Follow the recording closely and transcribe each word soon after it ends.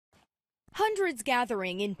Hundreds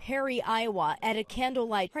gathering in Perry, Iowa at a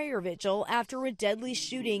candlelight prayer vigil after a deadly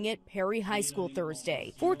shooting at Perry High School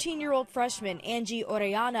Thursday. 14-year-old freshman Angie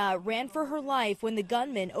Orellana ran for her life when the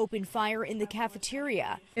gunman opened fire in the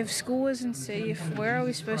cafeteria. If school isn't safe, where are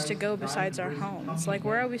we supposed to go besides our homes?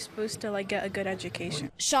 Where are we supposed to get a good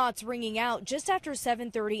education? Shots ringing out just after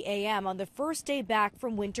 7:30 a.m. on the first day back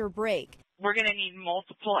from winter break. We're going to need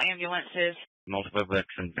multiple ambulances. Multiple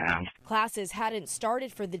victims found. Classes hadn't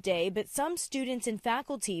started for the day, but some students and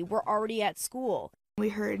faculty were already at school. We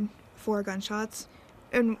heard 4 gunshots,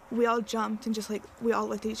 and we all jumped and we all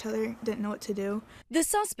looked at each other, didn't know what to do. The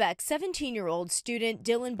suspect, 17-year-old student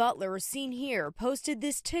Dylan Butler, seen here, posted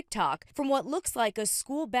this TikTok from what looks like a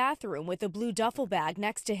school bathroom with a blue duffel bag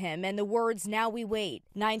next to him and the words, "Now we wait."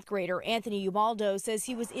 9th grader Anthony Ubaldo says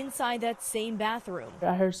he was inside that same bathroom.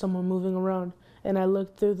 I heard someone moving around, and I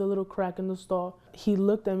looked through the little crack in the stall. He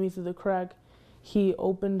looked at me through the crack. He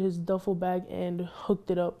opened his duffel bag and hooked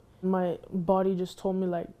it up. My body just told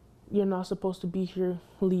me, you're not supposed to be here,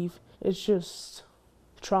 leave. It's just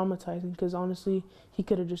traumatizing because honestly, he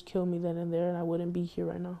could have just killed me then and there and I wouldn't be here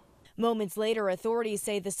right now. Moments later, authorities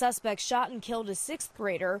say the suspect shot and killed a 6th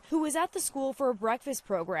grader who was at the school for a breakfast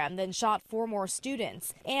program, then shot 4 more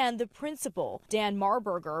students, and the principal, Dan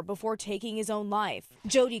Marburger, before taking his own life.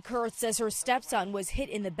 Jody Kurth says her stepson was hit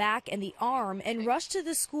in the back and the arm and rushed to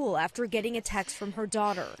the school after getting a text from her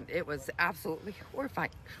daughter. It was absolutely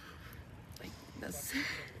horrifying. That's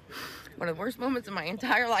one of the worst moments of my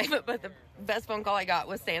entire life, but the best phone call I got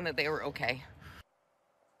was saying that they were okay.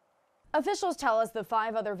 Officials tell us the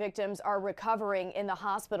 5 other victims are recovering in the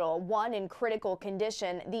hospital, 1 in critical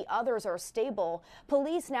condition. The others are stable.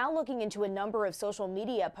 Police now looking into a number of social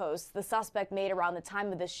media posts the suspect made around the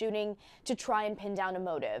time of the shooting to try and pin down a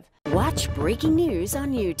motive. Watch breaking news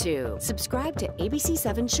on YouTube. Subscribe to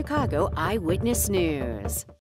ABC7 Chicago Eyewitness News.